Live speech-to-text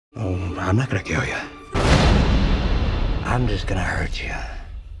Oh, I'm not gonna kill you. I'm just gonna hurt you.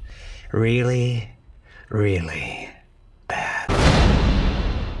 Really, really bad.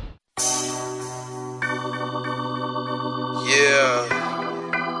 Yeah.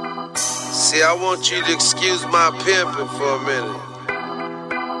 See, I want you to excuse my pimping for a minute.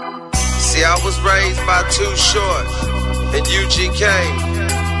 See, I was raised by Too Short and UGK.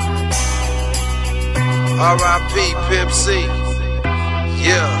 R.I.P. Pimp C.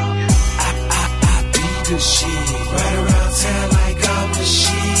 Yeah. I be the shit. Right around town like I'm the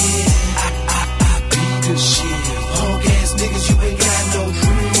shit. I be the shit. Punk ass niggas, you ain't got no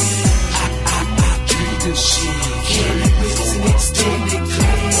friends. I be the shit. Carry whips and extended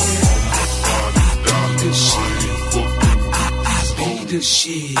clans. I be the shit.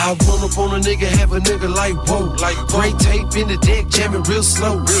 Shit. I run up on a nigga, have a nigga like whoa, like gray tape in the deck, jamming real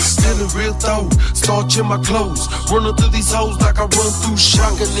slow, stealing real throw, starching my clothes, running through these hoes like I run through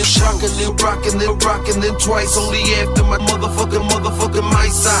shocking them, rocking them twice, only after my motherfucking my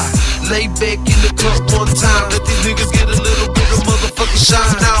side. Lay back in the cup one time, let these niggas get a little bit of motherfucking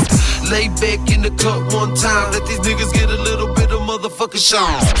shine out. Lay back in the cup one time, let these niggas get a little bit of motherfucking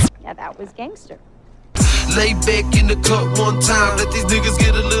shine. Yeah, that was gangster. Lay back in the cup one time, let these niggas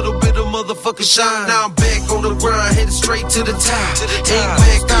get a little bit of motherfucking shine. Now I'm back on the grind, headed straight to the top. Ain't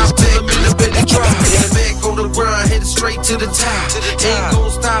back out till I'm in the belly drop. Back on the grind, headed straight to the top. Ain't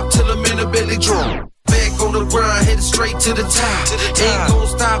gon' stop till I'm in the belly drop. Back on the grind, headed straight to the top. Ain't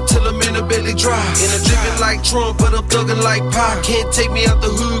gon' stop till I'm in the belly drop. Drippin' like Trump, but I'm thuggin' like Pac. Can't take me out the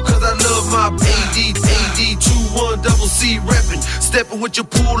hood, cause I love my AD 21 double C reppin'. Steppin' with your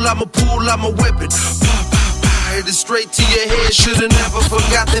pool, I'm a weapon. Pop, pop, pop, headed straight to your head. Shoulda never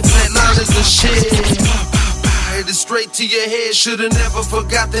forgot that Flatline is the shit. Pop, pop, pop, headed straight to your head. Shoulda never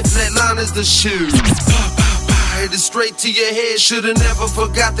forgot that Flatline is the shit. Pop, pop, pop, headed straight to your head. Shoulda never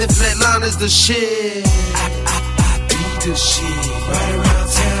forgot that Flatline is the shit. I be the shit. Right around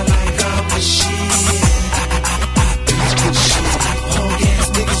town like I'm the shit. I be the shit. Punk ass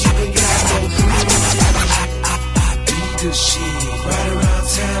niggas, you ain't got no friends. I be the shit. Right around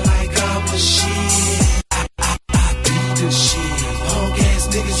town like I'm the shit. I be the shit. Punk ass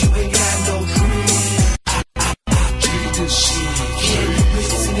niggas, you ain't got no friends. I be the shit. Carry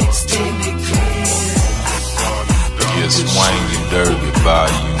whips and extended clans. Yes, Wayne and Derby,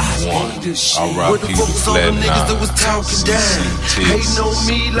 Volume 1. R.I.P. the Flatline. Niggas that was talking down, hating on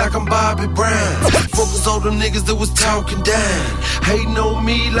me like I'm Bobby Brown. Focus on them niggas that was talking down, hating on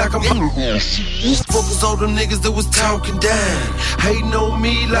me like I'm. Focus on them niggas that was talking down, hating on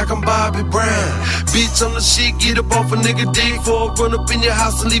me like I'm Bobby Brown. Bitch on the shit, get up off a nigga dick before I run up in your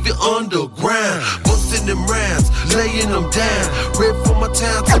house and leave you underground. Bustin' them rounds, laying them down. Red for my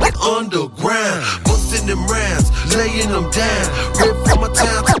town to the underground. Bustin' them rounds, laying them down. Red for my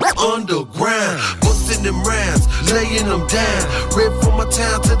town to the underground. Bustin' them rounds, laying them down. Red for my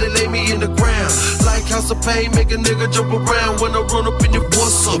town till they lay me in the ground. Like House of Pain, make a nigga jump around when I run up in your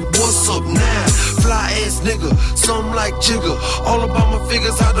what's up now? Fly ass nigga, something like Jigger. All about my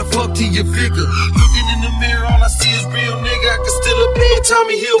figures, how the fuck do you figure? Looking in the mirror, all I see is real nigga. I can still a big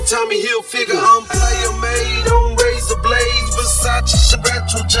Tommy Hill figure. I'm player made on razor blades, Versace,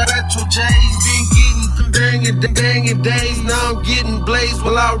 retro J's. Been getting banging days, now I'm getting blazed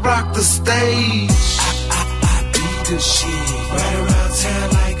while I rock the stage. I be the shit. Right around town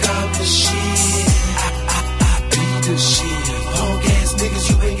like I'm the shit. I be the shit. Punk ass niggas,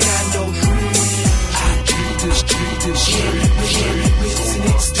 you ain't got no friends. I treat the shit. Carry whips and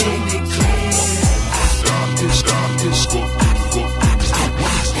extended clans. I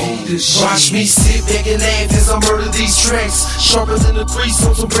be the shit. Watch me sit back and laugh as I murder these tracks. Sharper than the grease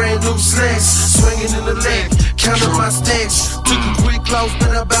on some brand new slacks. Swinging in the leg, counting my stacks. Took a quick close,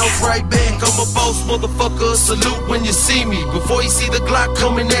 but I bounce right back. I'm a boss, motherfucker, salute when you see me. Before you see the Glock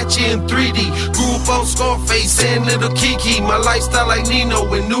coming at you in 3D. Grew up on Scarface and Little Kiki. My lifestyle like Nino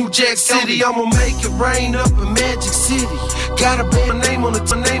in New Jack City. I'ma make it rain up in Magic City. Gotta put my name on the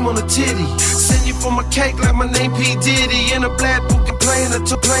titty. Send you for my cake like my name P. Diddy. In a black book and playing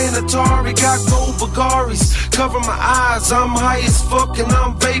Atari. Got gold Bulgaris, cover my eyes. I'm high as fuck and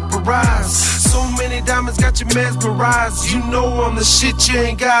I'm vaporized. So many diamonds got you mesmerized. You know I'm the shit, you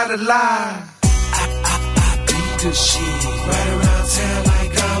ain't gotta lie. I be the shit. Right around town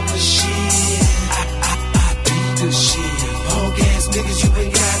like I'm the shit. I be the shit.